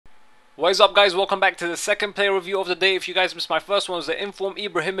What is up, guys? Welcome back to the second player review of the day. If you guys missed my first one, it was the Inform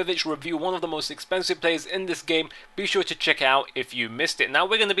Ibrahimovic review, one of the most expensive players in this game. Be sure to check it out if you missed it. Now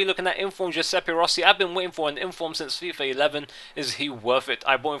we're going to be looking at Inform Giuseppe Rossi. I've been waiting for an Inform since FIFA 11. Is he worth it?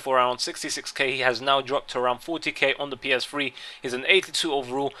 I bought him for around 66k. He has now dropped to around 40k on the PS3. He's an 82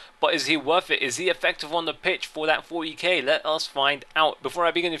 overall, but is he worth it? Is he effective on the pitch for that 40k? Let us find out. Before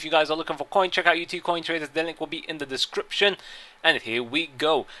I begin, if you guys are looking for coin, check out UT Coin Traders. The link will be in the description. And here we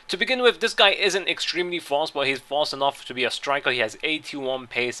go. To begin with, this guy isn't extremely fast, but he's fast enough to be a striker. He has 81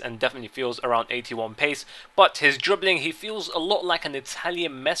 pace and definitely feels around 81 pace. But his dribbling, he feels a lot like an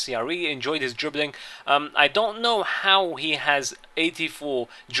Italian Messi. I really enjoyed his dribbling. I don't know how he has 84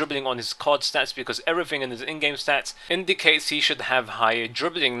 dribbling on his card stats, because everything in his in-game stats indicates he should have higher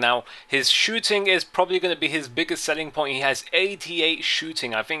dribbling. Now, his shooting is probably going to be his biggest selling point. He has 88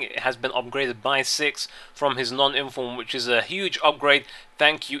 shooting. I think it has been upgraded by 6 from his non-inform, which is a huge upgrade.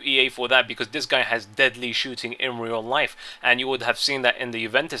 Thank you, EA, for that, because this guy has deadly shooting in real life, and you would have seen that in the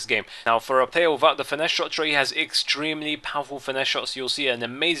Juventus game. Now, for a player without the finesse shot trait, he has extremely powerful finesse shots. You'll see an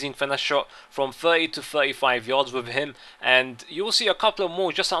amazing finesse shot from 30 to 35 yards with him, and you'll see a couple of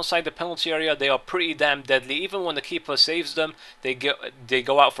more just outside the penalty area. They are pretty damn deadly. Even when the keeper saves them, they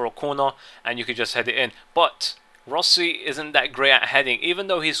go out for a corner, and you can just head it in. But Rossi isn't that great at heading. Even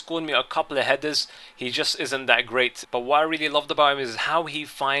though he scored me a couple of headers, he just isn't that great. But what I really loved about him is how he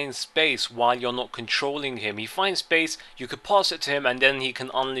finds space while you're not controlling him. He finds space, you could pass it to him, and then he can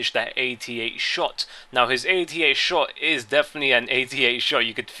unleash that 88 shot. Now, his 88 shot is definitely an 88 shot.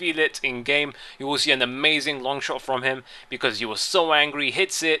 You could feel it in game. You will see an amazing long shot from him because he was so angry.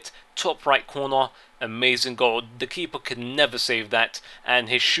 Hits it, top right corner. Amazing goal. The keeper could never save that, and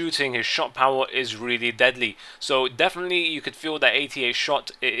his shooting, his shot power is really deadly. So definitely you could feel that 88 shot.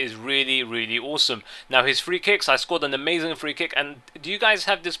 It is really, really awesome. Now, his free kicks, I scored an amazing free kick. And do you guys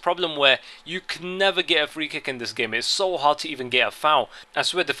have this problem where you can never get a free kick in this game? It's so hard to even get a foul. I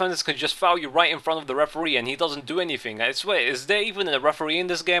swear defenders can just foul you right in front of the referee and he doesn't do anything. I swear, is there even a referee in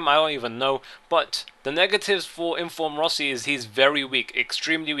this game? I don't even know. But the negatives for Inform Rossi is he's very weak,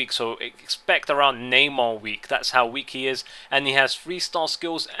 extremely weak. So expect around Neymar weak. That's how weak he is. And he has 3-star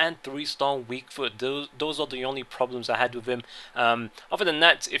skills and 3-star weak foot. Those are the only problems I had with him. Other than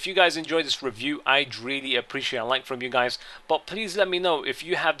that, if you guys enjoyed this review, I'd really appreciate a like from you guys. But please let me know if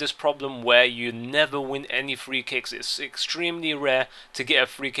you have this problem where you never win any free kicks. It's extremely rare to get a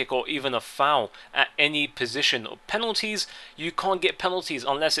free kick or even a foul at any position. Penalties, you can't get penalties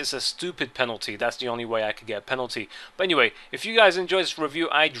unless it's a stupid penalty. That's the only way I could get a penalty. But anyway, if you guys enjoyed this review,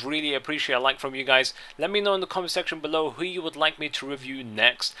 I'd really appreciate a like from you guys. Let me know in the comment section below who you would like me to review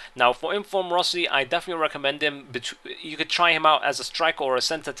next. Now, for Inform Rossi, I definitely recommend him. You could try him out as a striker or a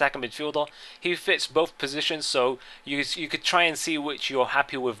centre attacker midfielder. He fits both positions, so you could try and see which you're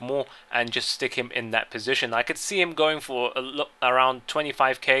happy with more and just stick him in that position. I could see him going for around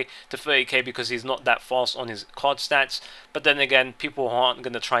 25k to 30k because he's not that fast on his card stats. But then again, people who aren't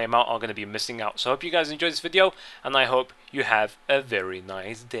going to try him out are going to be missing out. So I hope you guys enjoyed this video, and I hope you have a very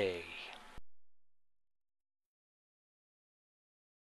nice day.